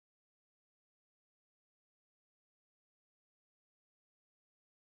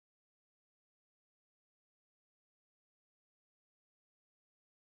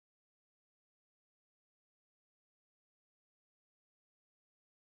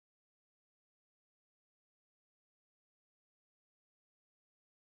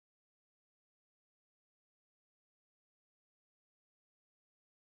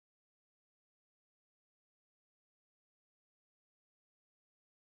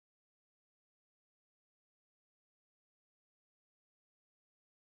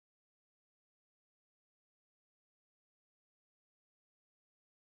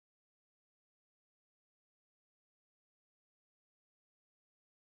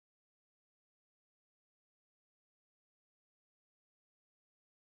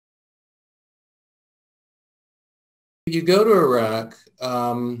You go to Iraq,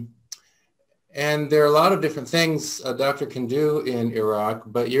 and there are a lot of different things a doctor can do in Iraq,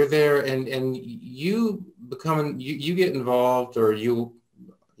 but you're there and you you get involved, or you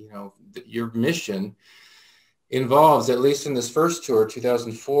know, your mission involves, at least in this first tour,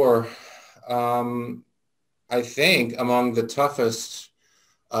 2004, I think among the toughest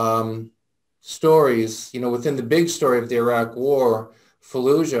stories, you know, within the big story of the Iraq War.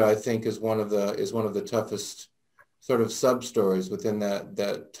 Fallujah, I think, is one of the toughest sort of sub stories within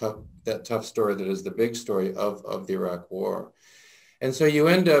that tough story that is the big story of the Iraq War. And so you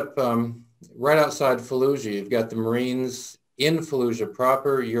end up right outside Fallujah. You've got the Marines in Fallujah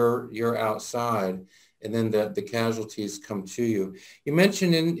proper. You're outside, and then the casualties come to you. You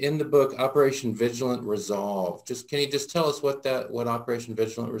mentioned in the book Operation Vigilant Resolve. Can you just tell us what Operation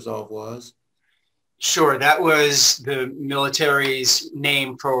Vigilant Resolve was? Sure. That was the military's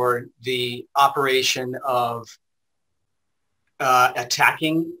name for the operation of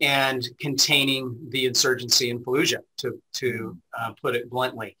attacking and containing the insurgency in Fallujah, to put it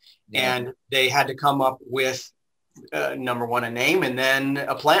bluntly. Yeah. And they had to come up with, number one, a name, and then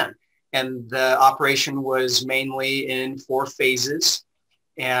a plan. And the operation was mainly in 4 phases.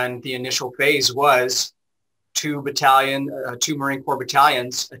 And the initial phase was 2 Marine Corps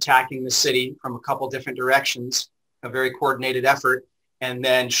battalions attacking the city from a couple different directions, a very coordinated effort. And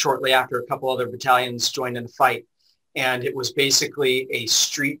then shortly after, a couple other battalions joined in the fight. And it was basically a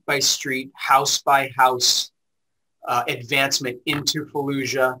street by street, house by house advancement into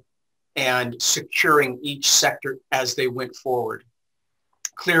Fallujah and securing each sector as they went forward,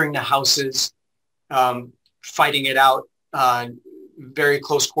 clearing the houses, fighting it out, very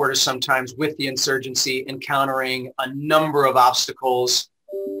close quarters sometimes with the insurgency, encountering a number of obstacles,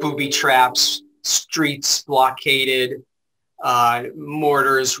 booby traps, streets blockaded,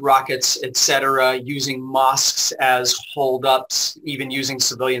 mortars, rockets, etc., using mosques as holdups, even using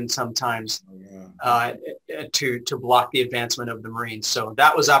civilians sometimes to block the advancement of the Marines. So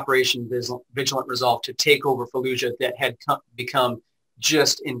that was Operation Vigilant Resolve, to take over Fallujah that had become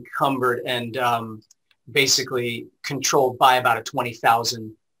just encumbered and basically controlled by about a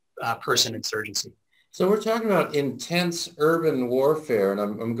 20,000 person insurgency. So we're talking about intense urban warfare, and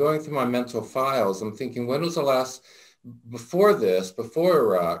I'm going through my mental files. I'm thinking, when was the last, before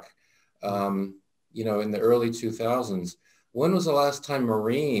Iraq, you know, in the early 2000s, when was the last time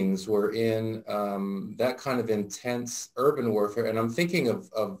Marines were in that kind of intense urban warfare? And I'm thinking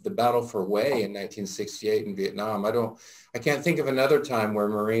of the Battle for Hue in 1968 in Vietnam. I can't think of another time where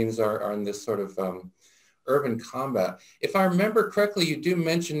Marines are in this sort of urban combat. If I remember correctly, you do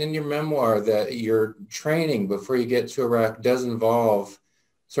mention in your memoir that your training before you get to Iraq does involve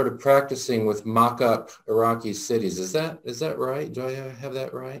sort of practicing with mock-up Iraqi cities. Is that right? Do I have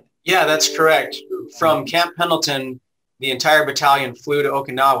that right? Yeah, that's correct. From Camp Pendleton, the entire battalion flew to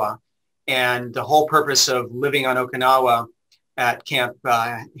Okinawa, and the whole purpose of living on Okinawa at Camp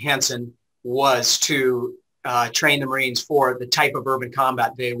Hansen was to train the Marines for the type of urban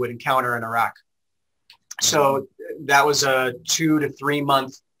combat they would encounter in Iraq. So that was a 2 to 3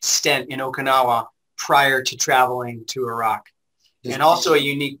 month stint in Okinawa prior to traveling to Iraq. And also a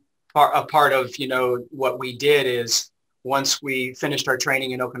unique part of, you know, what we did is, once we finished our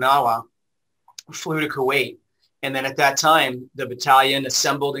training in Okinawa, flew to Kuwait. And then at that time, the battalion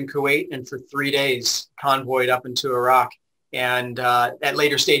assembled in Kuwait and for 3 days convoyed up into Iraq. And at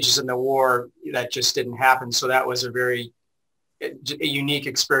later stages in the war, that just didn't happen. So that was a unique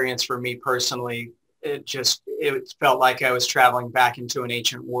experience for me personally. It felt like I was traveling back into an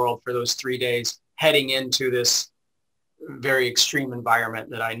ancient world for those 3 days, heading into this very extreme environment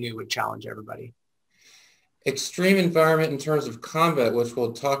that I knew would challenge everybody. Extreme environment in terms of combat, which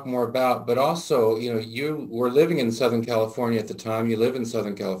we'll talk more about, but also, you know, you were living in Southern California at the time. You live in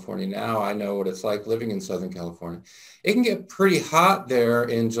Southern California now. I know what it's like living in Southern California. It can get pretty hot there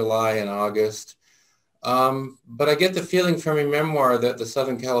in July and August. But I get the feeling from your memoir that the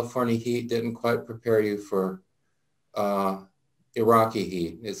Southern California heat didn't quite prepare you for Iraqi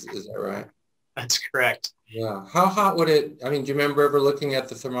heat. Is that right? That's correct. Yeah. How hot would it, I mean, do you remember ever looking at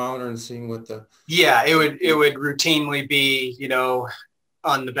the thermometer and seeing what the... Yeah, it would routinely be, you know,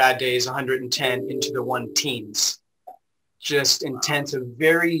 on the bad days, 110 into the 110s. Just intense, a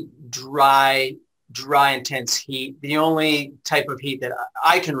very dry, intense heat. The only type of heat that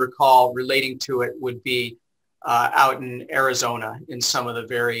I can recall relating to it would be out in Arizona, in some of the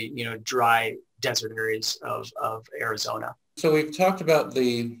very, you know, dry desert areas of Arizona. So we've talked about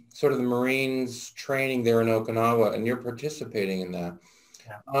the sort of the Marines training there in Okinawa, and you're participating in that.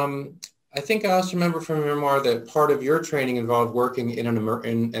 Yeah. I think I also remember from your memoir that part of your training involved working in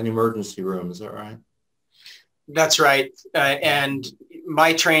an emergency room. Is that right? That's right. And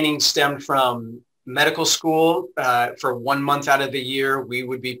my training stemmed from medical school. For 1 month out of the year, we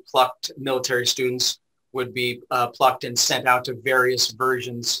would be plucked, military students would be plucked and sent out to various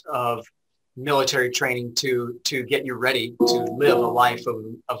versions of military training to get you ready to live a life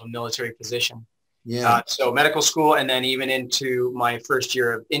of a military position. Yeah. So medical school, and then even into my first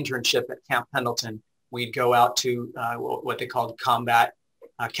year of internship at Camp Pendleton, we'd go out to what they called combat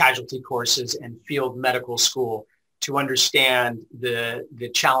casualty courses and field medical school to understand the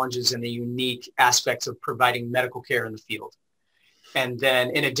challenges and the unique aspects of providing medical care in the field. And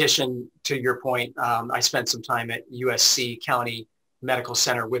then in addition to your point, I spent some time at USC County Medical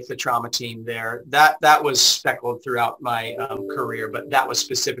Center with the trauma team there. That was speckled throughout my career, but that was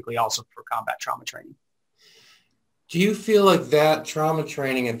specifically also for combat trauma training. Do you feel like that trauma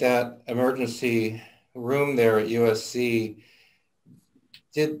training at that emergency room there at USC,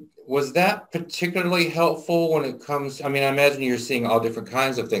 was that particularly helpful when it comes, I mean, I imagine you're seeing all different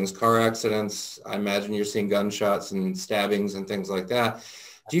kinds of things, car accidents, I imagine you're seeing gunshots and stabbings and things like that.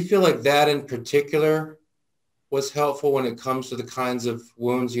 Do you feel like that in particular was helpful when it comes to the kinds of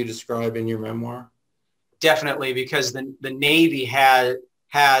wounds you describe in your memoir? Definitely, because the Navy has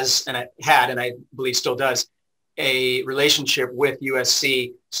and I believe still does, a relationship with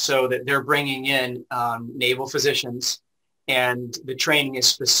USC so that they're bringing in naval physicians, and the training is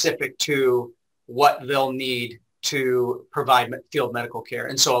specific to what they'll need to provide field medical care.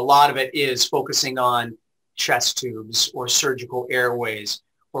 And so a lot of it is focusing on chest tubes or surgical airways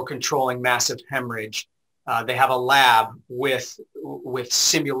or controlling massive hemorrhage. They have a lab with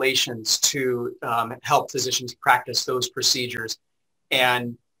simulations to help physicians practice those procedures.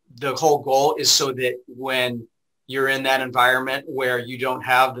 And the whole goal is so that when you're in that environment where you don't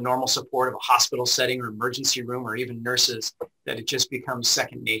have the normal support of a hospital setting or emergency room or even nurses, that it just becomes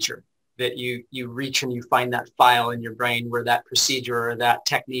second nature, that you reach and you find that file in your brain where that procedure or that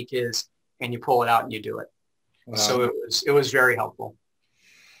technique is, and you pull it out and you do it. Wow. So it was very helpful.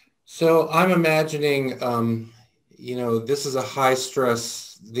 So I'm imagining, this is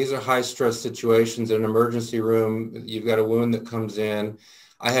these are high stress situations in an emergency room. You've got a wound that comes in.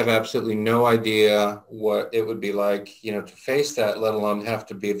 I have absolutely no idea what it would be like, to face that, let alone have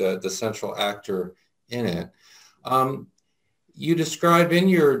to be the central actor in it. You describe in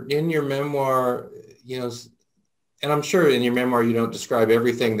your memoir, and I'm sure in your memoir you don't describe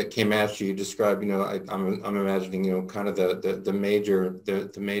everything that came at you. You describe, I'm imagining, kind of the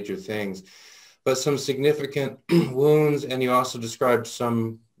major things, but some significant wounds, and you also described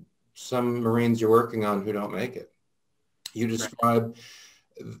some Marines you're working on who don't make it. You describe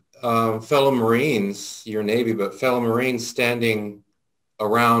fellow Marines, your Navy, but fellow Marines standing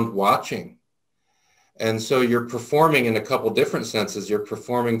around watching. And so you're performing in a couple different senses. You're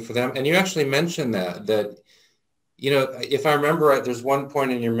performing for them. And you actually mentioned that, if I remember right, there's one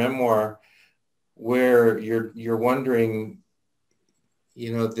point in your memoir where you're wondering,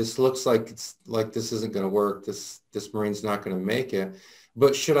 this looks like this isn't going to work. This Marine's not going to make it.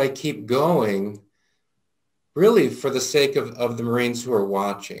 But should I keep going? Really for the sake of the Marines who are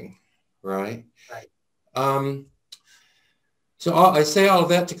watching, right? Right. So I say all of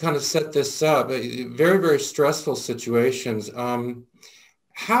that to kind of set this up. Very, very stressful situations. How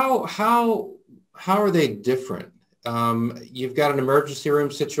are they different? You've got an emergency room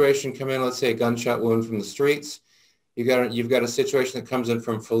situation come in, let's say a gunshot wound from the streets. You've got a situation that comes in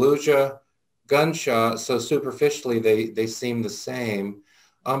from Fallujah, gunshot. So superficially, they seem the same.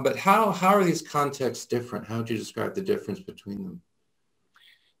 But how are these contexts different? How would you describe the difference between them?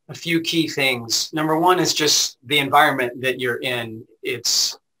 A few key things. Number one is just the environment that you're in.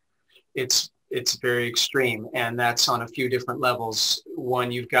 It's very extreme, and that's on a few different levels.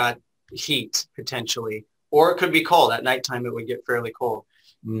 One, you've got heat potentially, or it could be cold. At nighttime, it would get fairly cold.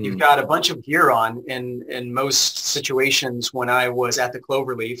 You've got a bunch of gear on. In most situations, when I was at the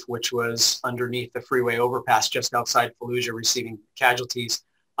Cloverleaf, which was underneath the freeway overpass just outside Fallujah receiving casualties,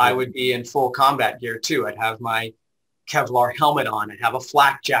 I would be in full combat gear too. I'd have my Kevlar helmet on. I'd have a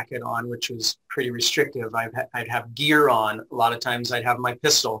flak jacket on, which was pretty restrictive. I'd have gear on. A lot of times I'd have my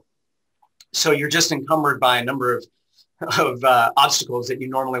pistol. So you're just encumbered by a number of obstacles that you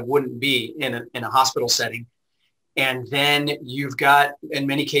normally wouldn't be in a hospital setting. And then you've got, in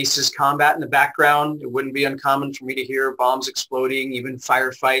many cases, combat in the background. It wouldn't be uncommon for me to hear bombs exploding, even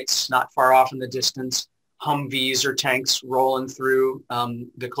firefights not far off in the distance, Humvees or tanks rolling through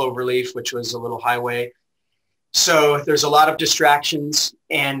the Cloverleaf, which was a little highway. So there's a lot of distractions,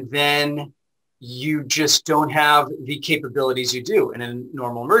 and then you just don't have the capabilities you do in a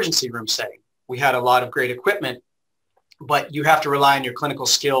normal emergency room setting. We had a lot of great equipment, but you have to rely on your clinical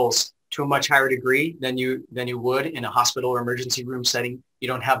skills to a much higher degree than you would in a hospital or emergency room setting. You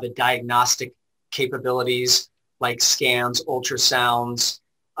don't have the diagnostic capabilities like scans, ultrasounds,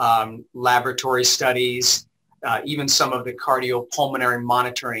 laboratory studies, even some of the cardiopulmonary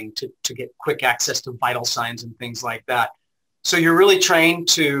monitoring to get quick access to vital signs and things like that. So you're really trained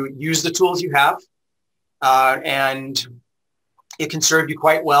to use the tools you have, and it can serve you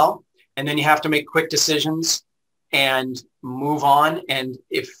quite well. And then you have to make quick decisions and move on. And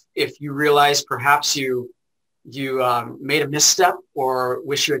if you realize perhaps you made a misstep or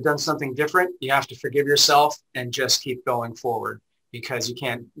wish you had done something different, you have to forgive yourself and just keep going forward, because you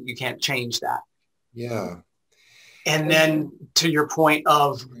can't change that. Yeah. And then to your point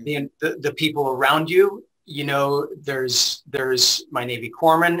of the people around you, you know, there's my Navy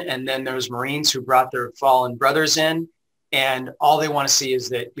corpsmen, and then there's Marines who brought their fallen brothers in, and all they want to see is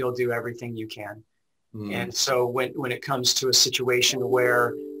that you'll do everything you can. And so when it comes to a situation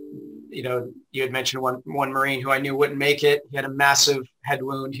where, you know, you had mentioned one Marine who I knew wouldn't make it. He had a massive head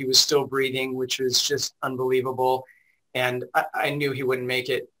wound. He was still breathing, which was just unbelievable. And I knew he wouldn't make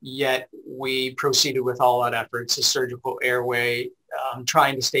it, yet we proceeded with all out efforts, a surgical airway,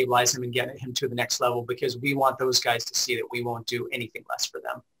 trying to stabilize him and get him to the next level, because we want those guys to see that we won't do anything less for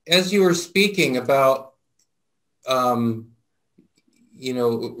them. As you were speaking about, you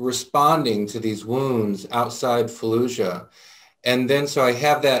know, responding to these wounds outside Fallujah, and then so I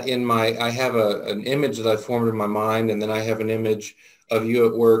have that in I have an image that I formed in my mind, and then I have an image of you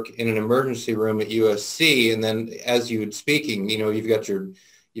at work in an emergency room at USC. And then as you were speaking, you know, you've got your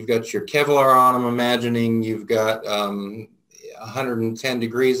Kevlar on, I'm imagining. You've got 110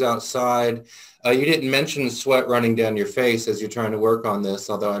 degrees outside. You didn't mention sweat running down your face as you're trying to work on this,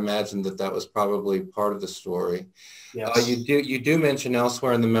 although I imagine that was probably part of the story. Yes. You do mention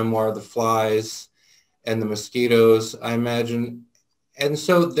elsewhere in the memoir the flies and the mosquitoes, I imagine. And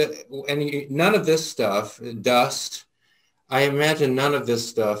so none of this stuff, dust, I imagine none of this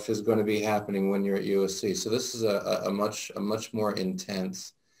stuff is going to be happening when you're at USC. So this is a much more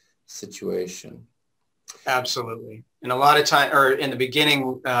intense situation. Absolutely. And a lot of time, or in the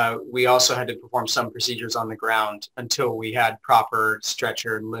beginning, we also had to perform some procedures on the ground until we had proper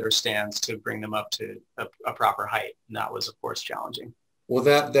stretcher and litter stands to bring them up to a proper height. And that was, of course, challenging. Well,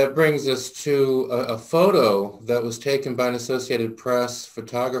 that brings us to a photo that was taken by an Associated Press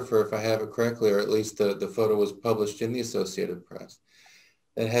photographer, if I have it correctly, or at least the photo was published in the Associated Press,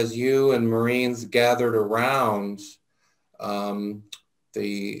 that has you and Marines gathered around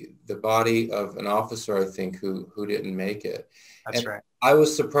the body of an officer, I think, who didn't make it. That's right. I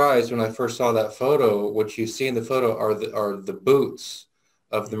was surprised when I first saw that photo. What you see in the photo are the boots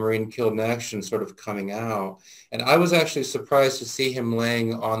of the Marine killed in action sort of coming out. And I was actually surprised to see him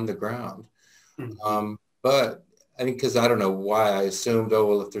laying on the ground. Mm-hmm. But I mean, because I don't know why I assumed, oh,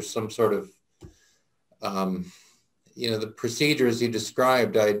 well, if there's some sort of, you know, the procedures you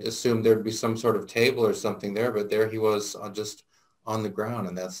described, I assumed there'd be some sort of table or something there, but there he was just on the ground.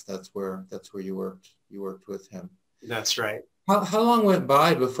 And that's where you worked with him. That's right. How long went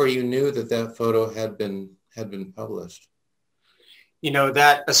by before you knew that photo had been published? You know,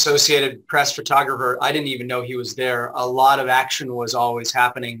 that Associated Press photographer, I didn't even know he was there. A lot of action was always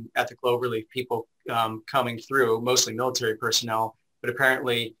happening at the Cloverleaf, people coming through, mostly military personnel, but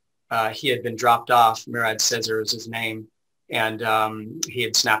apparently he had been dropped off. Murad Sezer is his name, and he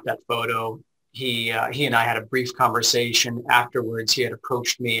had snapped that photo. He and I had a brief conversation afterwards. He had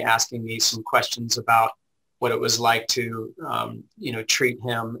approached me, asking me some questions about what it was like to, you know, treat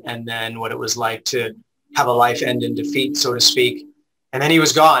him, and then what it was like to have a life end in defeat, so to speak. And then he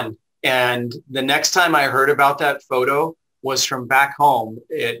was gone. And the next time I heard about that photo was from back home.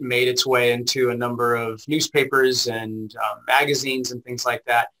 It made its way into a number of newspapers and magazines and things like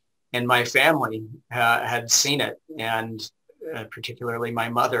that. And my family had seen it, and particularly my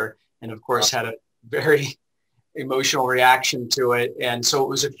mother, and of course had a very emotional reaction to it. And so it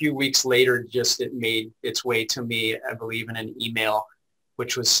was a few weeks later, just it made its way to me, I believe, in an email,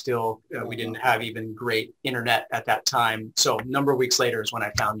 which was still, we didn't have even great internet at that time. So a number of weeks later is when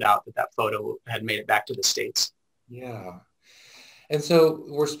I found out that photo had made it back to the States. Yeah. And so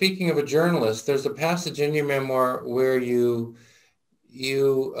we're speaking of a journalist. There's a passage in your memoir where you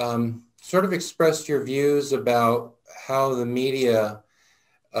sort of expressed your views about how the media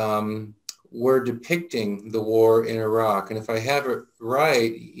were depicting the war in Iraq. And if I have it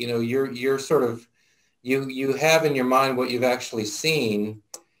right, you know, you're sort of, you have in your mind what you've actually seen,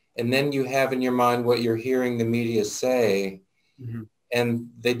 and then you have in your mind what you're hearing the media say, mm-hmm. and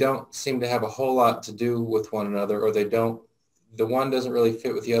they don't seem to have a whole lot to do with one another, or the one doesn't really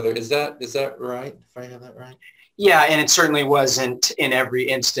fit with the other. Is that right? If I have that right? Yeah, and it certainly wasn't in every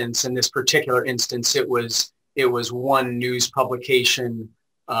instance. In this particular instance, it was one news publication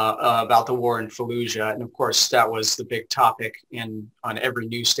about the war in Fallujah, and of course that was the big topic on every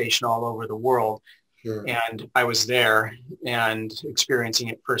news station all over the world. Sure. And I was there and experiencing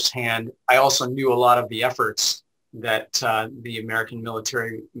it firsthand. I also knew a lot of the efforts that the American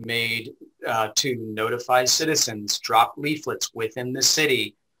military made to notify citizens, drop leaflets within the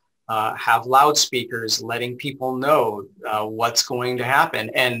city, have loudspeakers letting people know what's going to happen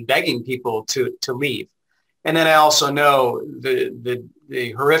and begging people to leave. And then I also know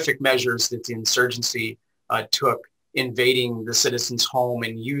the horrific measures that the insurgency took, invading the citizens' home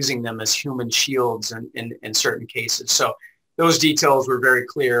and using them as human shields in certain cases. So those details were very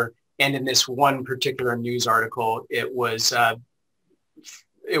clear. And in this one particular news article, it was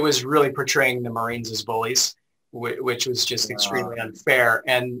really portraying the Marines as bullies, which was just extremely unfair.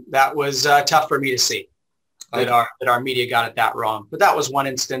 And that was tough for me to see that our media got it that wrong. But that was one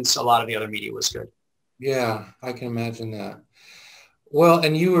instance. A lot of the other media was good. Yeah, I can imagine that. Well,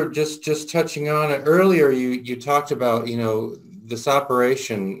 and you were just touching on it earlier. You talked about, this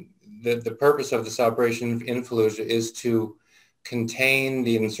operation, the purpose of this operation in Fallujah is to contain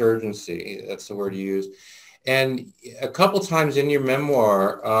the insurgency. That's the word you used. And a couple times in your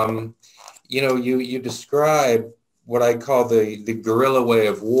memoir, you describe what I call the guerrilla way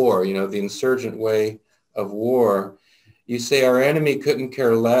of war, the insurgent way of war. You say our enemy couldn't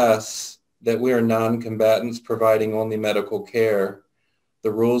care less that we are non-combatants providing only medical care.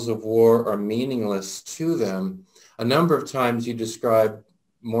 The rules of war are meaningless to them. A number of times you describe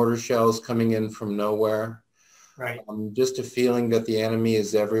mortar shells coming in from nowhere. Right. Just a feeling that the enemy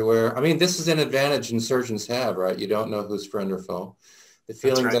is everywhere. I mean, this is an advantage insurgents have, right? You don't know who's friend or foe. The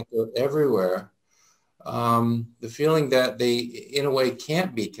feeling that they're everywhere. The feeling that they, in a way,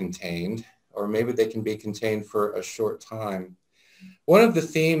 can't be contained, or maybe they can be contained for a short time. One of the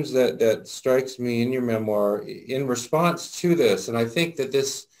themes that strikes me in your memoir in response to this, and I think that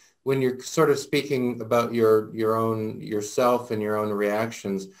this, when you're sort of speaking about your own yourself and your own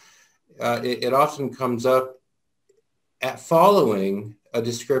reactions, it often comes up at following a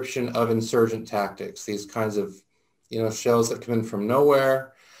description of insurgent tactics, these kinds of, shells that come in from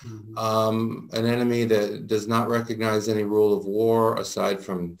nowhere, an enemy that does not recognize any rule of war aside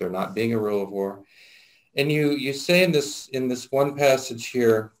from there not being a rule of war. And you say in this one passage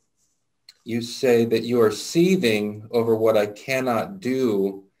here, you say that you are seething over what I cannot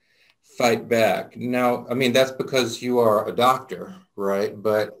do, fight back. Now, I mean, that's because you are a doctor, right?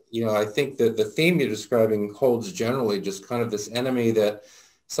 But, I think that the theme you're describing holds generally just kind of this enemy that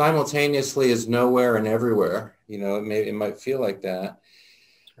simultaneously is nowhere and everywhere. It might feel like that.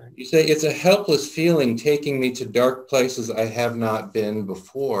 Right. You say it's a helpless feeling taking me to dark places I have not been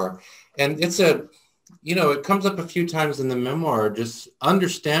before. And it's it comes up a few times in the memoir, just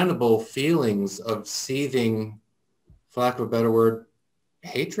understandable feelings of seething, for lack of a better word,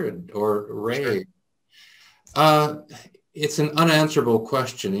 hatred or rage. Sure. It's an unanswerable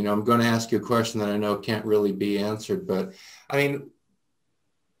question. I'm going to ask you a question that I know can't really be answered, but I mean,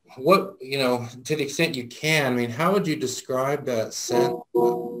 what, to the extent you can, I mean, how would you describe that sense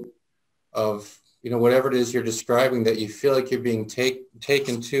of whatever it is you're describing, that you feel like you're being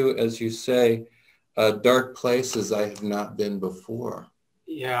taken to, as you say, dark places I have not been before?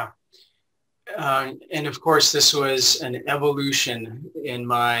 Yeah. And of course, this was an evolution in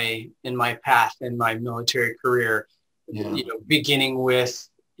my path, in my military career, beginning with,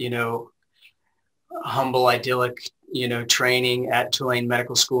 humble, idyllic, training at Tulane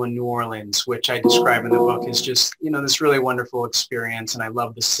Medical School in New Orleans, which I describe in the book as just, this really wonderful experience. And I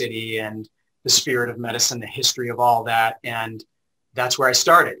love the city and the spirit of medicine, the history of all that. And that's where I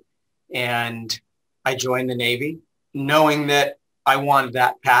started. And I joined the Navy, knowing that I wanted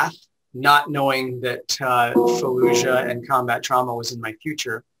that path, not knowing that Fallujah and combat trauma was in my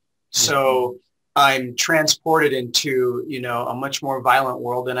future. So I'm transported into, a much more violent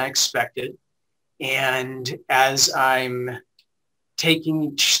world than I expected. And as I'm taking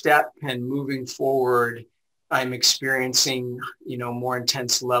each step and moving forward, I'm experiencing, more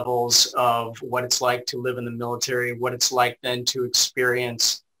intense levels of what it's like to live in the military, what it's like then to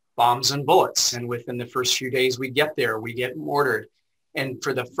experience bombs and bullets. And within the first few days we get there, we get mortared. And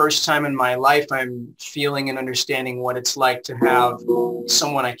for the first time in my life, I'm feeling and understanding what it's like to have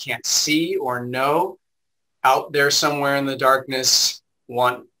someone I can't see or know out there somewhere in the darkness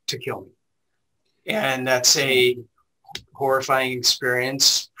want to kill me. And that's a horrifying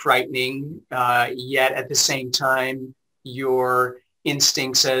experience, frightening, yet at the same time, you're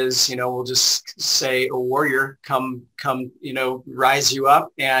instinct says, we'll just say a warrior, come, rise you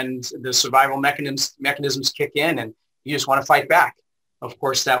up, and the survival mechanisms kick in and you just want to fight back. Of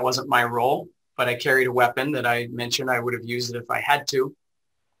course, that wasn't my role, but I carried a weapon that I mentioned I would have used it if I had to.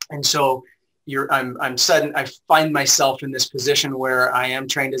 And so I find myself in this position where I am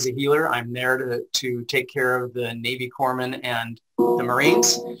trained as a healer. I'm there to take care of the Navy corpsmen and the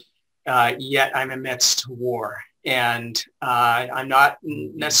Marines, yet I'm amidst war. And I'm not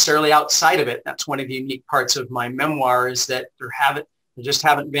necessarily outside of it. That's one of the unique parts of my memoir, is that there just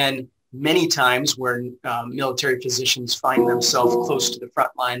haven't been many times where military physicians find themselves close to the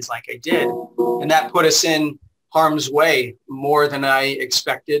front lines like I did. And that put us in harm's way more than I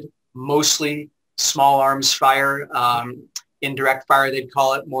expected. Mostly small arms fire, indirect fire, they'd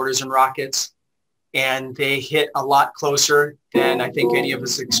call it, mortars and rockets. And they hit a lot closer than I think any of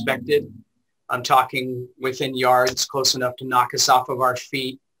us expected. I'm talking within yards, close enough to knock us off of our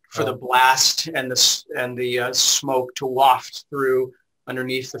feet, for the blast and the smoke to waft through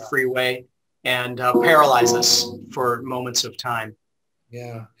underneath the freeway and paralyze us for moments of time.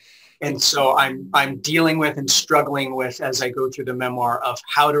 Yeah. And so I'm dealing with and struggling with, as I go through the memoir, of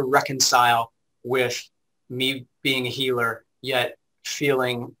how to reconcile with me being a healer, yet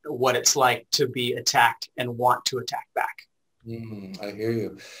feeling what it's like to be attacked and want to attack back. I hear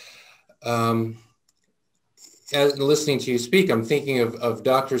you. As listening to you speak, I'm thinking of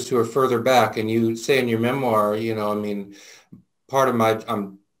doctors who are further back, and you say in your memoir, part of my,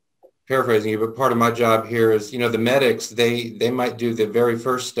 I'm paraphrasing you, but part of my job here is, the medics, they might do the very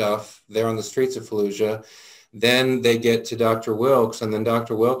first stuff there on the streets of Fallujah. Then they get to Dr. Wilkes, and then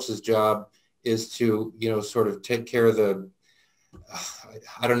Dr. Wilkes's job is to, sort of take care of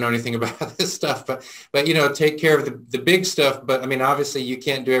I don't know anything about this stuff, but take care of the big stuff. But I mean, obviously you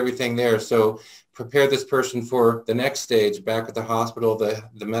can't do everything there. So prepare this person for the next stage back at the hospital. The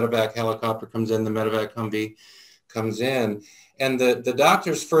medevac helicopter comes in, the medevac Humvee comes in. And the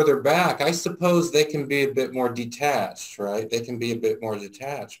doctors further back, I suppose they can be a bit more detached, right? They can be a bit more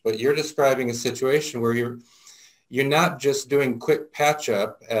detached. But you're describing a situation where you're not just doing quick patch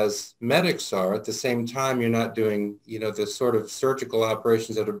up as medics are. At the same time, you're not doing, the sort of surgical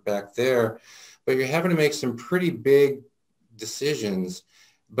operations that are back there, but you're having to make some pretty big decisions.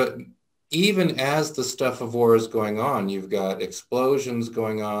 But even as the stuff of war is going on, you've got explosions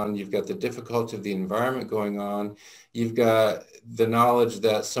going on, you've got the difficulty of the environment going on, you've got the knowledge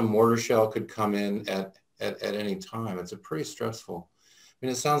that some mortar shell could come in at any time. It's a pretty stressful. I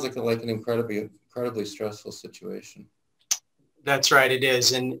mean, it sounds like an incredibly stressful situation. That's right, it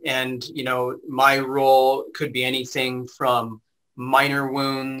is. And my role could be anything from minor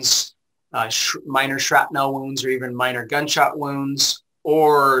wounds, minor shrapnel wounds, or even minor gunshot wounds,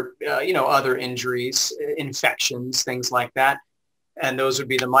 or, other injuries, infections, things like that. And those would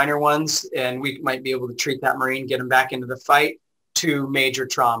be the minor ones. And we might be able to treat that Marine, get him back into the fight, to major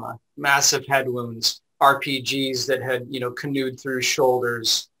trauma, massive head wounds, RPGs that had, canoed through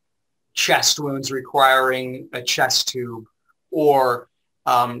shoulders, chest wounds requiring a chest tube, or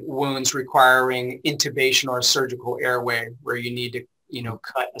wounds requiring intubation or a surgical airway, where you need to,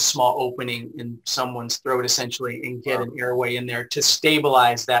 cut a small opening in someone's throat essentially and get an airway in there to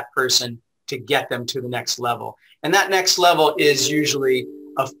stabilize that person to get them to the next level. And that next level is usually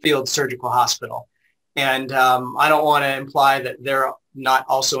a field surgical hospital. And I don't want to imply that they're not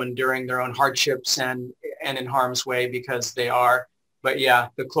also enduring their own hardships and in harm's way, because they are. But yeah,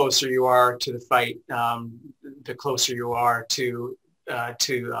 the closer you are to the fight, the closer you are to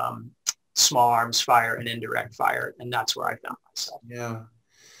small arms fire and indirect fire. And that's where I found myself. Yeah.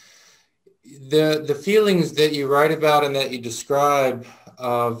 The feelings that you write about and that you describe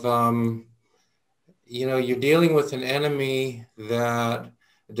of, you're dealing with an enemy that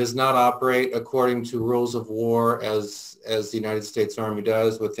does not operate according to rules of war as the United States Army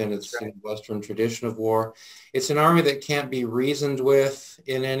does within its Western tradition of war. It's an army that can't be reasoned with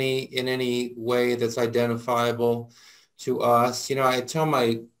in any way that's identifiable to us. I tell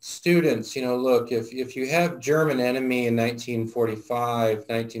my students, look, if you have German enemy in 1945,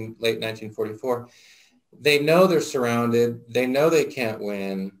 late 1944, they know they're surrounded, they know they can't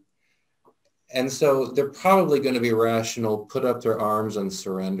win. And so they're probably going to be rational, put up their arms and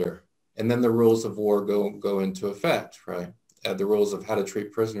surrender. And then the rules of war go into effect, right? The rules of how to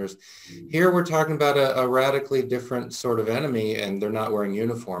treat prisoners. Here we're talking about a radically different sort of enemy, and they're not wearing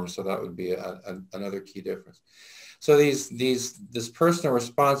uniforms. So that would be another key difference. So this personal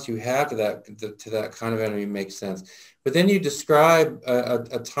response you have to that kind of enemy makes sense. But then you describe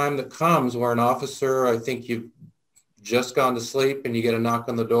a time that comes where an officer, I think you've just gone to sleep and you get a knock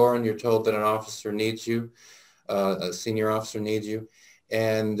on the door and you're told that an officer needs you. a senior officer needs you,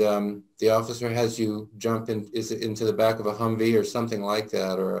 and the officer has you jump into the back of a Humvee or something like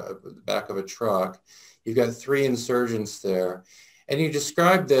that, or the back of a truck. You've got 3 insurgents there, and you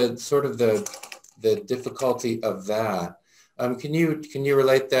described the sort of the difficulty of that. Can you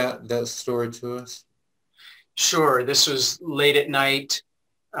relate that story to us? Sure. This was late at night.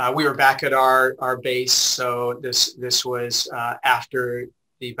 We were back at our base, so this was after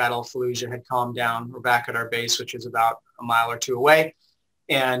the Battle of Fallujah had calmed down. We're back at our base, which is about a mile or 2 away,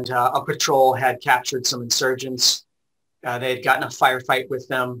 and a patrol had captured some insurgents. They had gotten a firefight with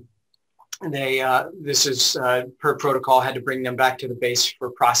them. And this is per protocol, had to bring them back to the base for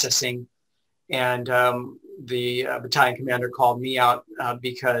processing. And the battalion commander called me out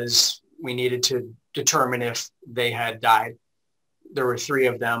because we needed to determine if they had died. There were 3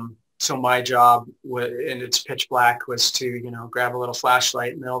 of them. So my job, and it's pitch black, was to, grab a little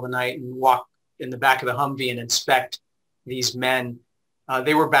flashlight in the middle of the night and walk in the back of the Humvee and inspect these men.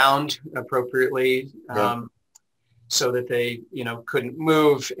 They were bound appropriately so that they, couldn't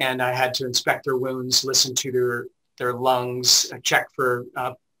move. And I had to inspect their wounds, listen to their lungs, check for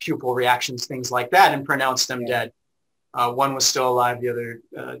pupil reactions, things like that, and pronounce them dead. 1 was still alive. The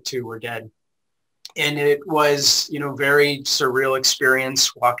other 2 were dead. And it was, very surreal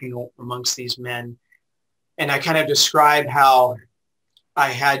experience walking amongst these men. And I kind of described how I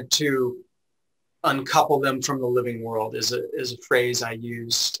had to uncouple them from the living world is a phrase I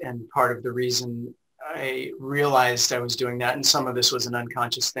used. And part of the reason I realized I was doing that, and some of this was an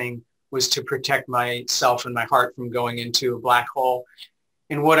unconscious thing, was to protect myself and my heart from going into a black hole.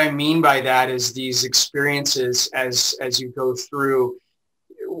 And what I mean by that is these experiences as you go through,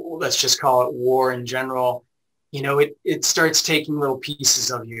 let's just call it war in general, it starts taking little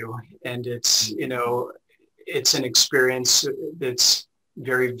pieces of you. And it's an experience that's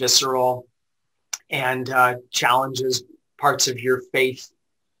very visceral and challenges parts of your faith.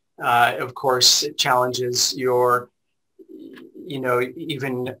 Of course, it challenges your,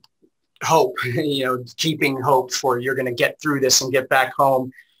 even hope, keeping hope for you're going to get through this and get back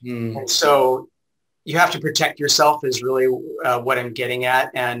home. And so you have to protect yourself is really what I'm getting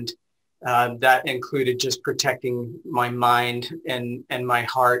at. And that included just protecting my mind and my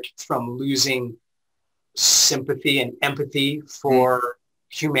heart from losing sympathy and empathy for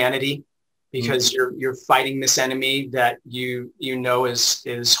humanity, because you're fighting this enemy that you know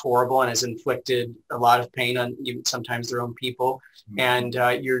is horrible and has inflicted a lot of pain on even sometimes their own people. And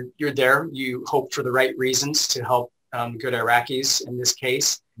you're there. You hope for the right reasons to help good Iraqis in this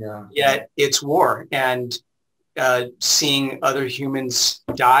case. Yet it's war, and seeing other humans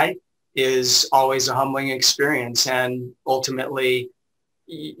die is always a humbling experience. And ultimately,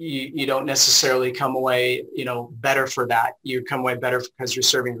 you don't necessarily come away, better for that. You come away better because you're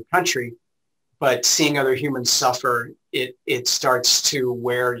serving your country. But seeing other humans suffer, it starts to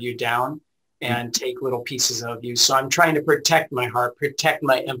wear you down and take little pieces of you. So I'm trying to protect my heart, protect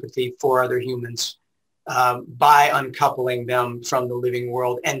my empathy for other humans by uncoupling them from the living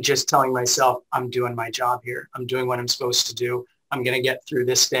world and just telling myself, I'm doing my job here. I'm doing what I'm supposed to do. I'm going to get through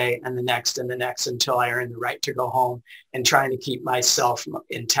this day and the next until I earn the right to go home, and trying to keep myself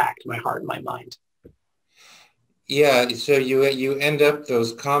intact, my heart and my mind. Yeah, so you end up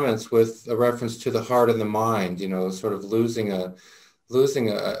those comments with a reference to the heart and the mind, sort of losing a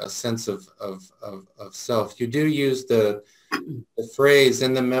sense of self. You do use the phrase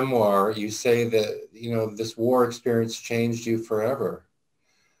in the memoir. You say that this war experience changed you forever.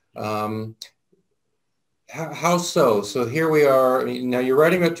 How so? So here we are. Now you're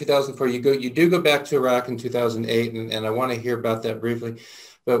writing about 2004. You do go back to Iraq in 2008, and I want to hear about that briefly,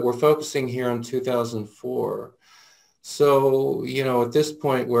 but we're focusing here on 2004. So, at this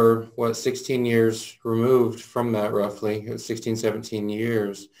point, we're, 16 years removed from that, roughly, 16, 17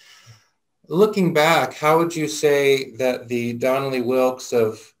 years. Looking back, how would you say that the Donnelly Wilkes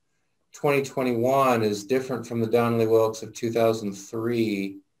of 2021 is different from the Donnelly Wilkes of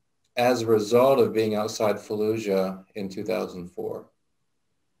 2003 as a result of being outside Fallujah in 2004?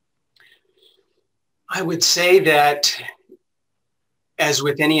 I would say that, as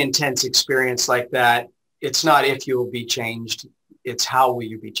with any intense experience like that, it's not if you will be changed, it's how will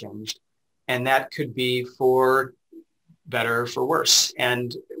you be changed. And that could be for better or for worse.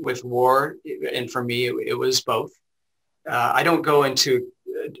 And with war, and for me, it was both. I don't go into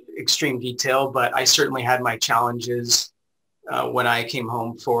extreme detail, but I certainly had my challenges when I came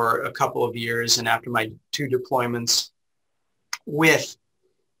home for a couple of years and after my 2 deployments, with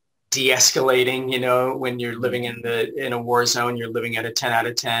de-escalating. When you're living in a war zone, you're living at a 10 out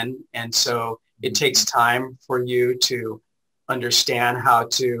of 10. And so it takes time for you to understand how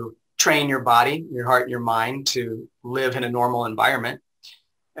to train your body, your heart, your mind to live in a normal environment.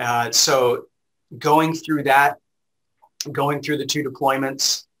 So going through that, going through the 2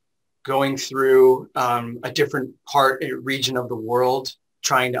 deployments, going through a different region of the world,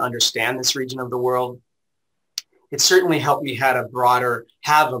 trying to understand this region of the world, it certainly helped me have a broader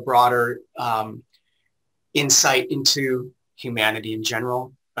insight into humanity in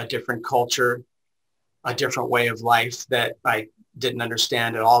general, a different culture, a different way of life that I didn't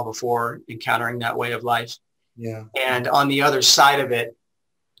understand at all before encountering that way of life. Yeah. And on the other side of it,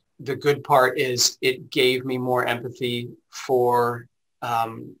 the good part is it gave me more empathy for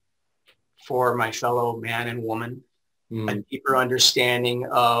my fellow man and woman, a deeper understanding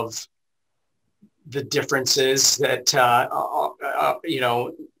of the differences that,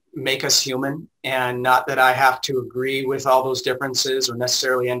 make us human. And not that I have to agree with all those differences or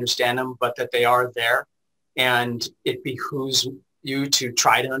necessarily understand them, but that they are there. And it behooves you to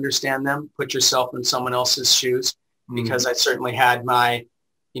try to understand them, put yourself in someone else's shoes, because I certainly had my,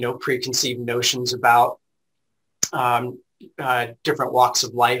 preconceived notions about different walks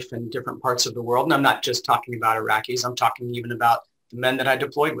of life and different parts of the world. And I'm not just talking about Iraqis. I'm talking even about the men that I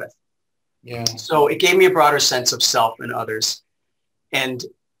deployed with. Yeah. So it gave me a broader sense of self and others. And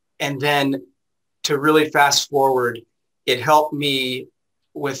then to really fast forward, it helped me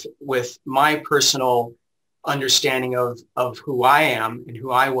with my personal understanding of who I am and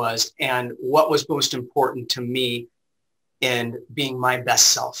who I was and what was most important to me in being my best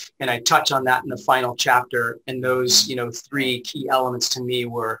self. And I touch on that in the final chapter. And those, 3 key elements to me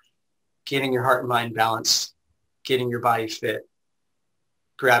were getting your heart and mind balanced, getting your body fit,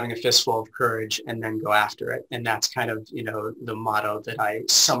 grabbing a fistful of courage, and then go after it. And that's kind of, the motto that I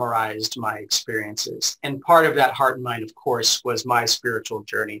summarized my experiences. And part of that heart and mind, of course, was my spiritual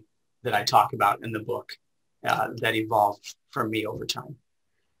journey that I talk about in the book that evolved for me over time.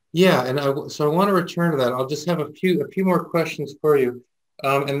 Yeah, and so I want to return to that. I'll just have a few more questions for you.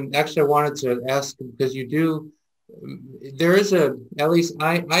 And actually, I wanted to ask, because there is at least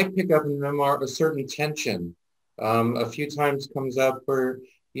I pick up in the memoir a certain tension. A few times comes up where,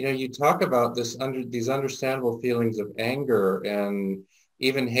 you talk about these understandable feelings of anger and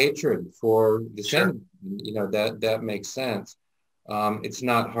even hatred for the sin. That makes sense. It's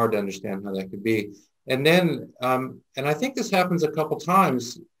not hard to understand how that could be. And then, and I think this happens a couple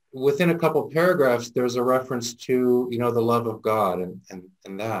times. Within a couple of paragraphs, there's a reference to, the love of God and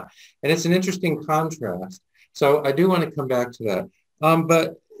that. And it's an interesting contrast. So I do want to come back to that.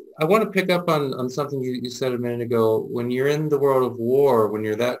 But I want to pick up on something you said a minute ago. When you're in the world of war, when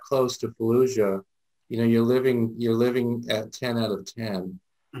you're that close to Fallujah, you're living at 10 out of 10.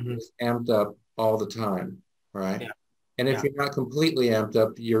 It's amped up all the time, right? Yeah. And if you're not completely amped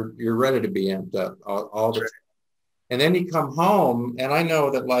up, you're ready to be amped up all the time. And then you come home, and I know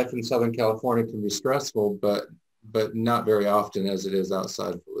that life in Southern California can be stressful, but not very often as it is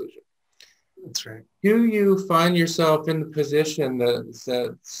outside Fallujah. That's right. Do you find yourself in the position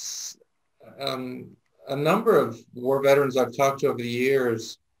that a number of war veterans I've talked to over the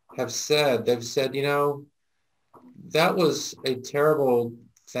years they've said, that was a terrible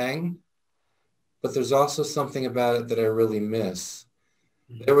thing, but there's also something about it that I really miss.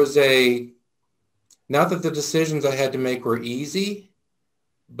 There was not that the decisions I had to make were easy,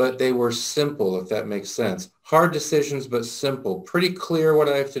 but they were simple, if that makes sense. Hard decisions, but simple. Pretty clear what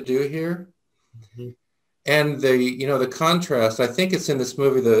I have to do here. And the contrast, I think it's in this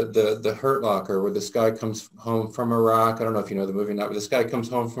movie, the Hurt Locker, where this guy comes home from Iraq. I don't know if you know the movie or not, but this guy comes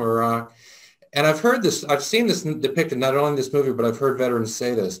home from Iraq. And I've seen this depicted not only in this movie, but I've heard veterans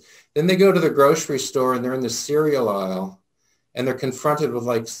say this. Then they go to the grocery store and they're in the cereal aisle and they're confronted with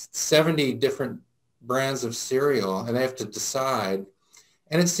like 70 different brands of cereal and they have to decide.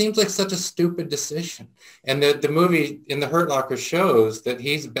 And it seems like such a stupid decision. And the movie in the Hurt Locker shows that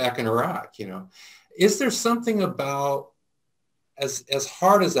he's back in Iraq, Is there something about, as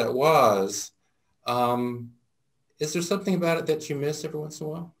hard as that was, is there something about it that you miss every once in a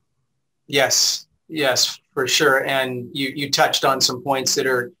while? Yes, for sure. And you touched on some points that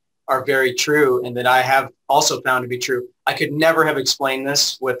are very true and that I have also found to be true. I could never have explained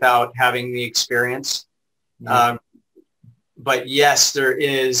this without having the experience. But yes, there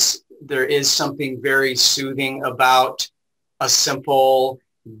is something very soothing about a simple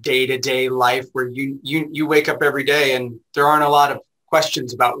day-to-day life where you wake up every day and there aren't a lot of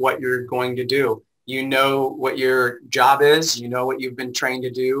questions about what you're going to do. You know what your job is, you know what you've been trained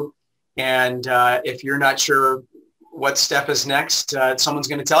to do. And if you're not sure what step is next, someone's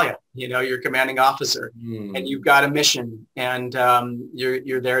going to tell you, your commanding officer, and you've got a mission and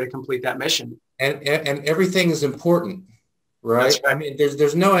you're there to complete that mission. And everything is important. right? Right. I mean,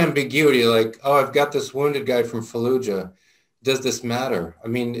 there's no ambiguity like, oh, I've got this wounded guy from Fallujah. Does this matter? I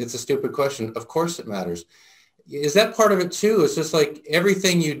mean, it's a stupid question. Of course it matters. Is that part of it too? It's just like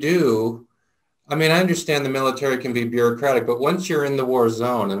everything you do. I mean, I understand the military can be bureaucratic, but once you're in the war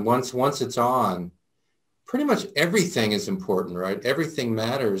zone and once it's on, pretty much everything is important, right? Everything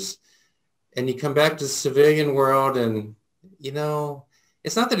matters. And you come back to the civilian world and, you know,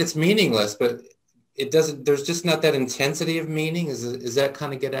 it's not that it's meaningless, but it doesn't, there's just not that intensity of meaning. Is that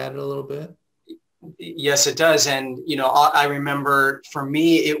kind of get at it a little bit? Yes, it does. And, I remember for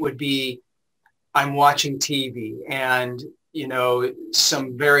me, it would be, I'm watching TV and,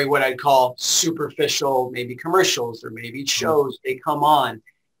 some very, what I'd call superficial, maybe commercials or maybe shows, they come on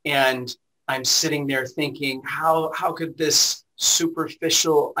and I'm sitting there thinking, how could this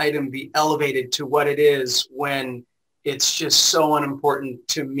superficial item be elevated to what it is when it's just so unimportant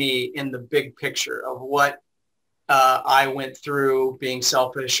to me in the big picture of what I went through being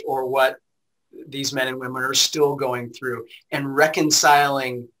selfish or what these men and women are still going through, and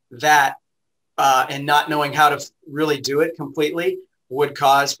reconciling that and not knowing how to really do it completely would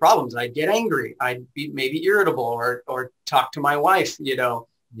cause problems. I'd get angry. I'd be maybe irritable or talk to my wife,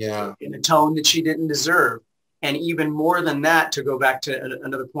 Yeah. in a tone that she didn't deserve. And even more than that, to go back to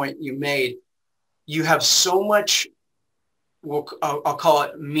another point you made, you have so much, I'll call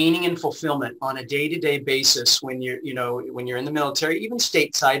it meaning and fulfillment on a day-to-day basis when when you're in the military, even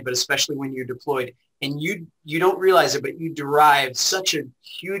stateside, but especially when you're deployed, and you don't realize it, but you derive such a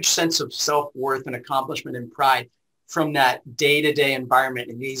huge sense of self-worth and accomplishment and pride from that day-to-day environment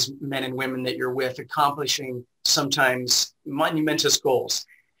and these men and women that you're with accomplishing sometimes monumentous goals.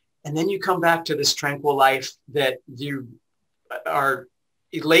 And then you come back to this tranquil life that you are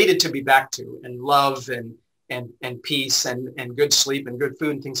elated to be back to, and love and peace and good sleep and good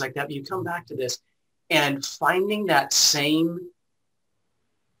food and things like that. But you come back to this and finding that same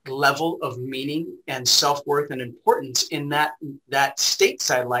level of meaning and self-worth and importance in that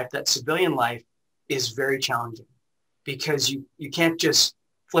stateside life, that civilian life, is very challenging, because you can't just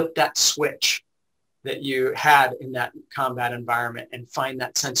flip that switch that you had in that combat environment and find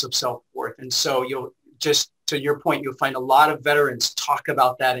that sense of self-worth. And so you'll just, to your point, you'll find a lot of veterans talk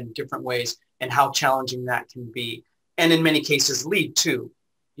about that in different ways and how challenging that can be. And in many cases lead to,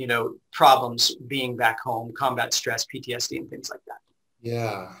 problems being back home, combat stress, PTSD, and things like that.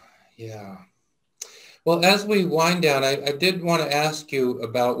 Yeah. Yeah. Well, as we wind down, I did want to ask you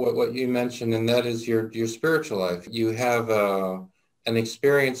about what you mentioned, and that is your spiritual life. You have an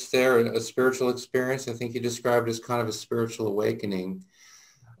experience there, a spiritual experience. I think you described it as kind of a spiritual awakening.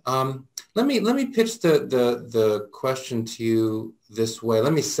 Let me pitch the question to you this way.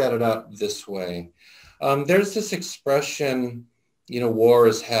 Let me set it up this way. There's this expression, war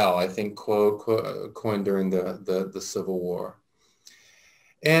is hell, I think coined during the Civil War.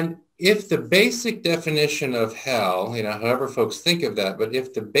 And if the basic definition of hell, however folks think of that, but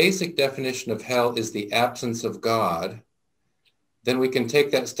if the basic definition of hell is the absence of God, then we can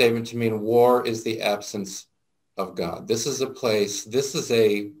take that statement to mean war is the absence of God. This is a place, this is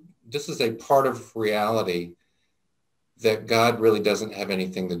a part of reality that God really doesn't have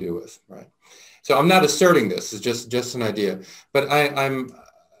anything to do with, right? So I'm not asserting this, it's just an idea. But I'm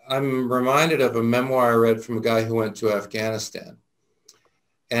reminded of a memoir I read from a guy who went to Afghanistan.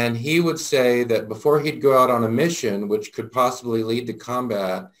 And he would say that before he'd go out on a mission, which could possibly lead to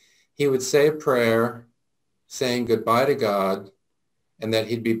combat, he would say a prayer saying goodbye to God, and that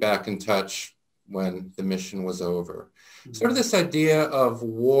he'd be back in touch when the mission was over. Mm-hmm. Sort of this idea of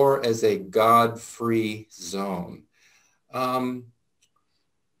war as a God-free zone. Now,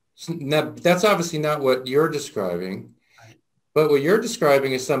 that's obviously not what you're describing, but what you're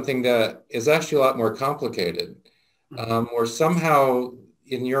describing is something that is actually a lot more complicated, or somehow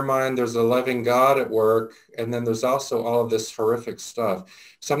in your mind, there's a loving God at work, and then there's also all of this horrific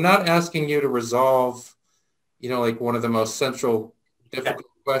stuff. So I'm not asking you to resolve, like one of the most central difficult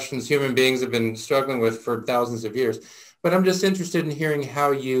questions human beings have been struggling with for thousands of years. But I'm just interested in hearing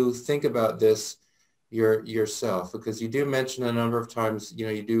how you think about this yourself, because you do mention a number of times,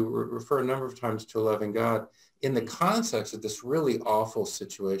 you do refer a number of times to a loving God in the context of this really awful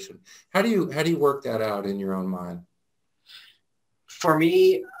situation. How do you work that out in your own mind? For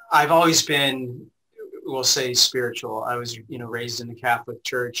me, I've always been, we'll say, spiritual. I was, raised in the Catholic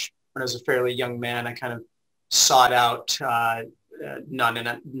Church. When I was a fairly young man, I kind of sought out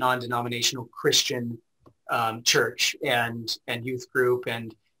non-denominational Christian church and youth group,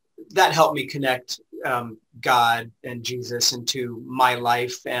 and that helped me connect God and Jesus into my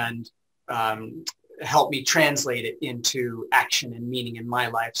life, and helped me translate it into action and meaning in my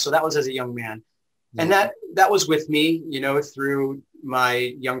life. So that was as a young man. And that was with me, through my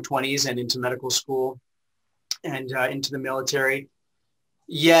young 20s and into medical school and into the military.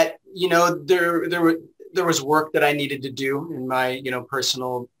 Yet, there was work that I needed to do in my,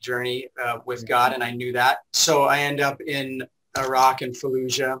 personal journey with God, and I knew that. So I end up in Iraq and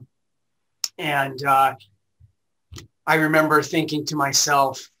Fallujah, and I remember thinking to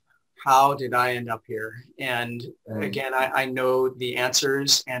myself, how did I end up here? And again, I know the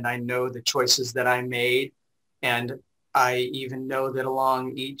answers, and I know the choices that I made, and I even know that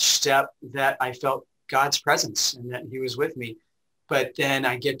along each step that I felt God's presence and that he was with me. But then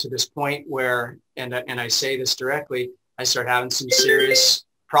I get to this point where, and I say this directly, I start having some serious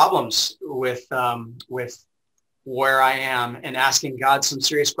problems with where I am, and asking God some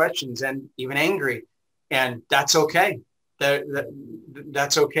serious questions, and even angry. And that's okay.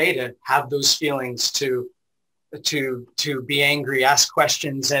 That's okay to have those feelings, to be angry, ask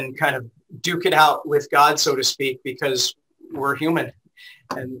questions, and kind of duke it out with God, so to speak, because we're human,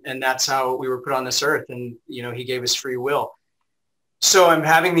 and that's how we were put on this earth. And he gave us free will. So I'm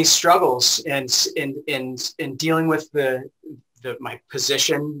having these struggles and dealing with my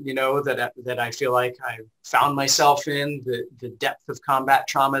position, that I feel like I found myself in, the depth of combat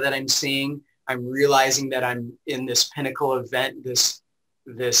trauma that I'm seeing. I'm realizing that I'm in this pinnacle event, this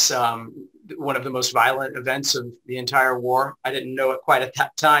one of the most violent events of the entire war. I didn't know it quite at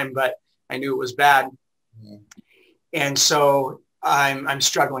that time, but I knew it was bad. Yeah. And so I'm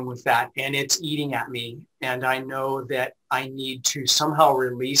struggling with that, and it's eating at me. And I know that I need to somehow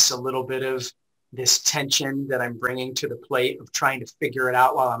release a little bit of this tension that I'm bringing to the plate of trying to figure it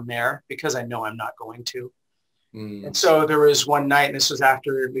out while I'm there, because I know I'm not going to. And so there was one night, and this was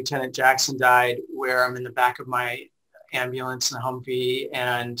after Lieutenant Jackson died, where I'm in the back of my ambulance in the Humvee,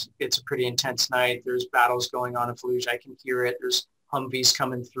 and it's a pretty intense night. There's battles going on in Fallujah. I can hear it. There's Humvees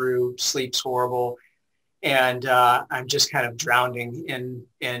coming through. Sleep's horrible. And I'm just kind of drowning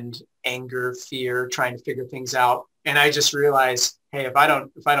in anger, fear, trying to figure things out. And I just realized, hey, if I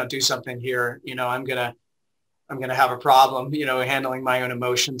don't do something here, I'm gonna have a problem, handling my own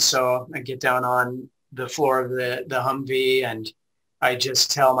emotions. So I get down on the floor of the Humvee, and I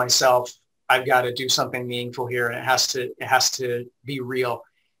just tell myself, I've got to do something meaningful here, and it has to be real.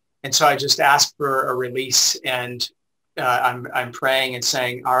 And so I just ask for a release, and I'm praying and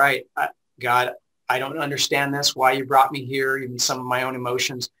saying, all right, God, I don't understand this, why you brought me here, even some of my own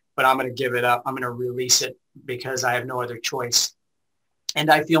emotions, but I'm going to give it up. I'm going to release it because I have no other choice. And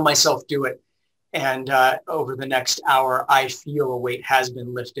I feel myself do it. And over the next hour, I feel a weight has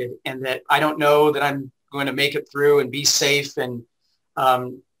been lifted, and that I don't know that I'm going to make it through and be safe and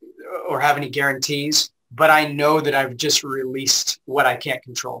or have any guarantees, but I know that I've just released what I can't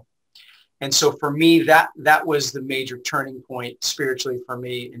control. And so for me, that was the major turning point spiritually for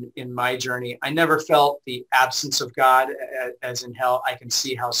me in my journey. I never felt the absence of God as in hell. I can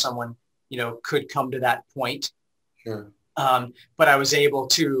see how someone, could come to that point. Sure. But I was able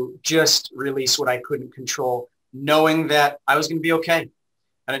to just release what I couldn't control, knowing that I was going to be okay.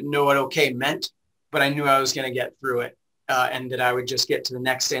 I didn't know what okay meant, but I knew I was going to get through it. And that I would just get to the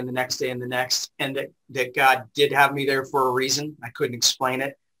next day and the next day and the next, and that God did have me there for a reason. I couldn't explain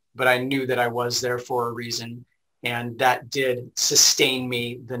it, but I knew that I was there for a reason. And that did sustain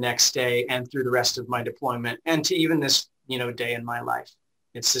me the next day and through the rest of my deployment, and to even this, day in my life.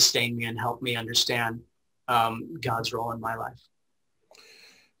 It sustained me and helped me understand God's role in my life.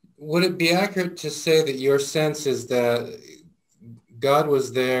 Would it be accurate to say that your sense is that God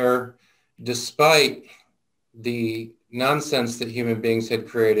was there despite the nonsense that human beings had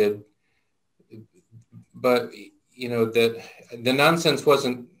created, but that the nonsense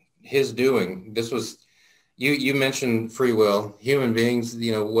wasn't his doing? This was, you mentioned free will. Human beings,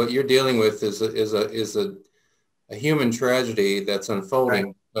 what you're dealing with is a human tragedy that's unfolding,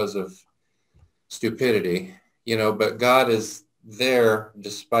 right, because of stupidity, but God is there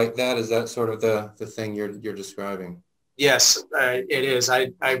despite that. Is that sort of the thing you're describing? Yes, it is.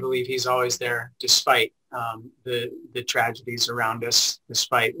 I believe he's always there despite the tragedies around us,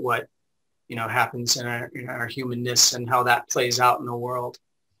 despite what happens in our humanness and how that plays out in the world.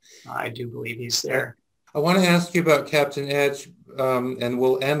 I do believe he's there. I want to ask you about Captain Edge, and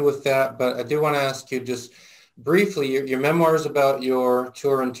we'll end with that, but I do want to ask you just briefly, your memoirs about your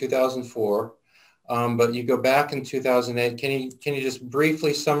tour in 2004, but you go back in 2008. Can you just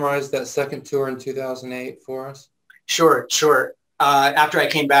briefly summarize that second tour in 2008 for us? Sure. After I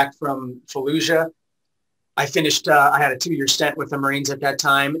came back from Fallujah, I finished, I had a 2-year stint with the Marines at that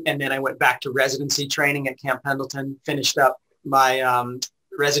time, and then I went back to residency training at Camp Pendleton, finished up my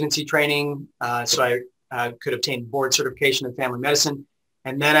residency training so I could obtain board certification in family medicine.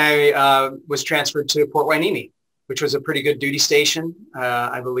 And then I was transferred to Port Hueneme, which was a pretty good duty station.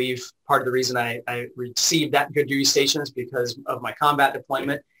 I believe part of the reason I received that good duty station is because of my combat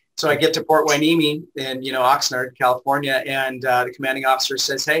deployment. So I get to Port Hueneme in, Oxnard, California, and the commanding officer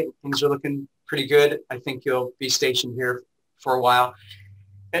says, "Hey, things are looking pretty good. I think you'll be stationed here for a while."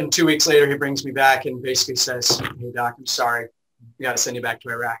 And 2 weeks later, he brings me back and basically says, "Hey, Doc, I'm sorry. We got to send you back to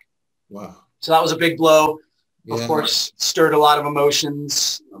Iraq." Wow. So that was a big blow. Yeah. Of course, stirred a lot of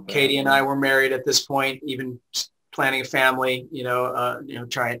emotions. Katie and I were married at this point, even planning a family,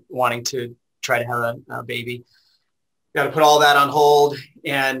 wanting to try to have a baby. Got to put all that on hold,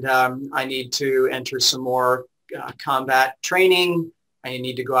 and I need to enter some more combat training. I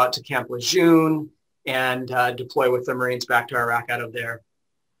need to go out to Camp Lejeune and deploy with the Marines back to Iraq out of there.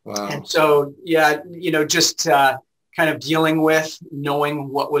 Wow. And so, just kind of dealing with knowing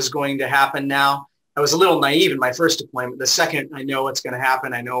what was going to happen now. I was a little naive in my first deployment. The second I know what's going to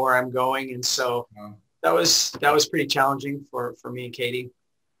happen, I know where I'm going. And so that was pretty challenging for me and Katie.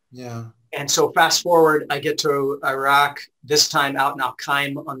 Yeah. And so fast forward, I get to Iraq, this time out in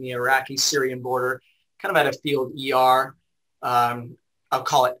Al-Qaim on the Iraqi-Syrian border, kind of at a field ER. I'll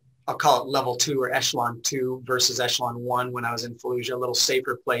call it level 2 or echelon 2 versus echelon 1 when I was in Fallujah, a little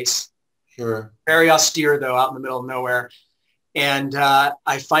safer place. Sure. Very austere, though, out in the middle of nowhere. And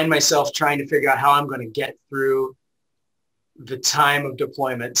I find myself trying to figure out how I'm going to get through the time of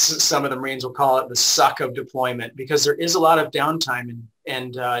deployment. Some of the Marines will call it the suck of deployment, because there is a lot of downtime,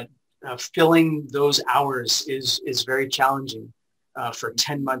 and filling those hours is very challenging for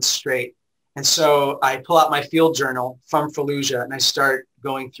 10 months straight. And so I pull out my field journal from Fallujah and I start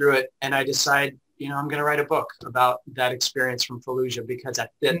going through it, and I decide, I'm going to write a book about that experience from Fallujah, because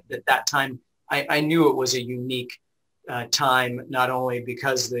at that time, I knew it was a unique time, not only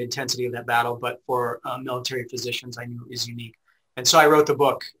because of the intensity of that battle, but for military physicians, I knew it was unique. And so I wrote the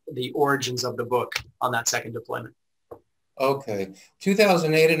book, the origins of the book, on that second deployment. Okay.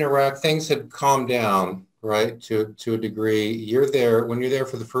 2008 in Iraq, things had calmed down, right, to a degree. When you're there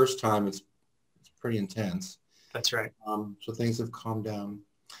for the first time, it's pretty intense. That's right. So things have calmed down.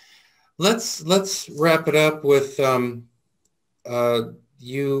 Let's wrap it up with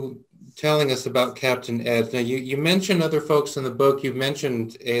you telling us about Captain Ed. Now, you mentioned other folks in the book. You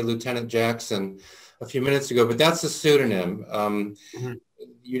mentioned a Lieutenant Jackson a few minutes ago, but that's a pseudonym. Mm-hmm.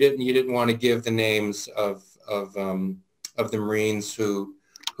 You didn't want to give the names of the Marines who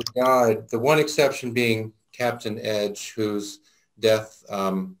died. The one exception being Captain Edge, whose death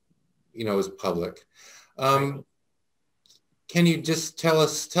is public. Can you just tell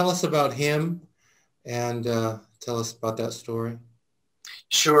us about him and tell us about that story?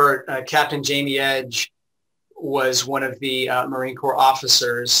 Sure. Captain Jamie Edge was one of the Marine Corps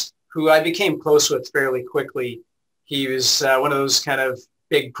officers who I became close with fairly quickly. He was one of those kind of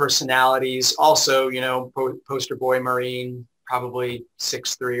big personalities. Also, poster boy Marine, probably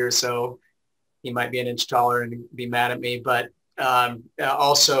 6'3" or so. He might be an inch taller and be mad at me, but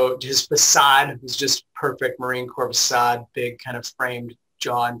also his facade was just perfect Marine Corps facade, big kind of framed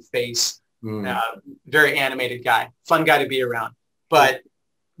jaw and face. Very animated guy, fun guy to be around, but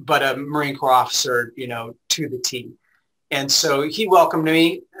a Marine Corps officer, to the T. And so he welcomed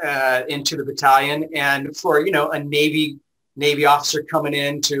me into the battalion, and for, a Navy officer coming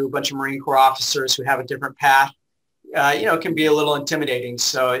in to a bunch of Marine Corps officers who have a different path, it can be a little intimidating.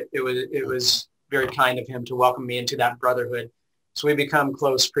 So it was very kind of him to welcome me into that brotherhood. So we become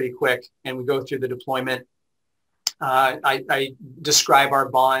close pretty quick, and we go through the deployment. I describe our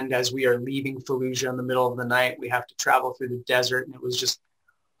bond as we are leaving Fallujah in the middle of the night. We have to travel through the desert, and it was just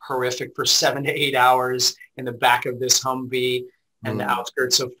horrific for 7 to 8 hours in the back of this Humvee, and the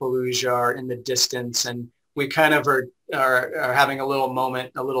outskirts of Fallujah are in the distance. And we kind of are having a little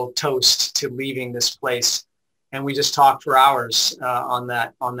moment, a little toast to leaving this place. And we just talk for hours on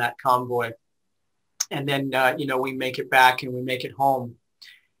that convoy. And then, we make it back and we make it home.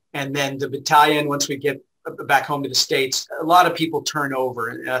 And then the battalion, once we get back home to the States, a lot of people turn over.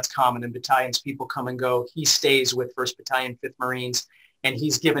 And that's common in battalions. People come and go. He stays with 1st Battalion, 5th Marines, and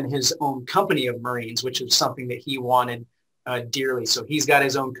he's given his own company of Marines, which is something that he wanted dearly. So he's got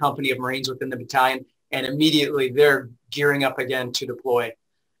his own company of Marines within the battalion, and immediately they're gearing up again to deploy.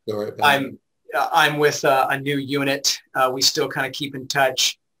 I'm with a new unit. We still kind of keep in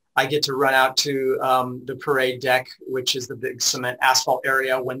touch. I get to run out to the parade deck, which is the big cement asphalt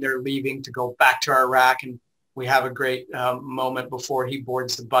area, when they're leaving to go back to Iraq. And we have a great moment before he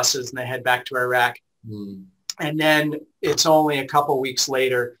boards the buses and they head back to Iraq. And then it's only a couple weeks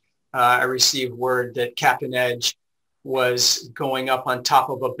later, I received word that Captain Edge was going up on top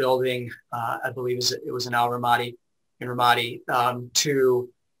of a building. I believe it was in Al Ramadi. in Ramadi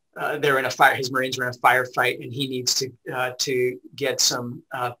they're in a fire. His Marines are in a firefight, and he needs to get some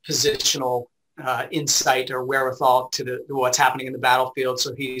positional insight or wherewithal to what's happening in the battlefield.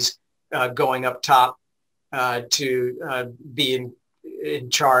 So he's going up top to be in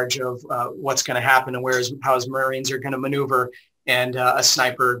charge of what's going to happen and how his Marines are going to maneuver. And a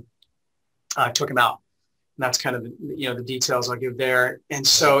sniper took him out. And that's kind of the details I'll give there. And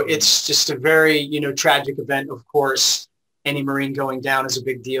so it's just a very tragic event. Of course, any Marine going down is a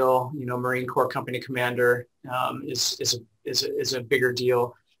big deal. Marine Corps company commander is a bigger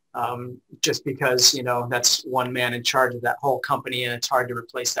deal, just because that's one man in charge of that whole company, and it's hard to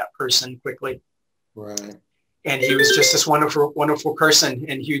replace that person quickly. Right. And he was just this wonderful, wonderful person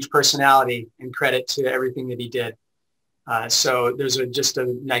and huge personality, and credit to everything that he did. So there's just a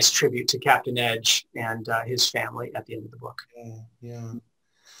nice tribute to Captain Edge and his family at the end of the book. Yeah.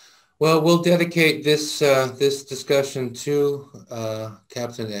 Well, we'll dedicate this discussion to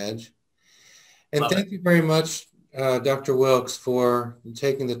Captain Edge. And thank you very much, Dr. Wilkes, for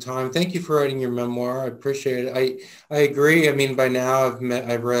taking the time. Thank you for writing your memoir. I appreciate it. I agree. I mean, by now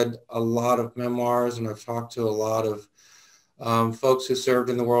I've read a lot of memoirs, and I've talked to a lot of folks who served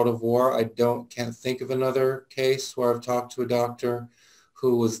in the world of war. I can't think of another case where I've talked to a doctor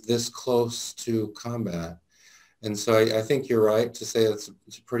who was this close to combat. And so I think you're right to say it's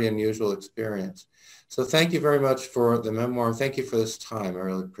a pretty unusual experience. So thank you very much for the memoir. Thank you for this time. I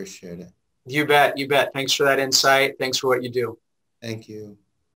really appreciate it. You bet. You bet. Thanks for that insight. Thanks for what you do. Thank you.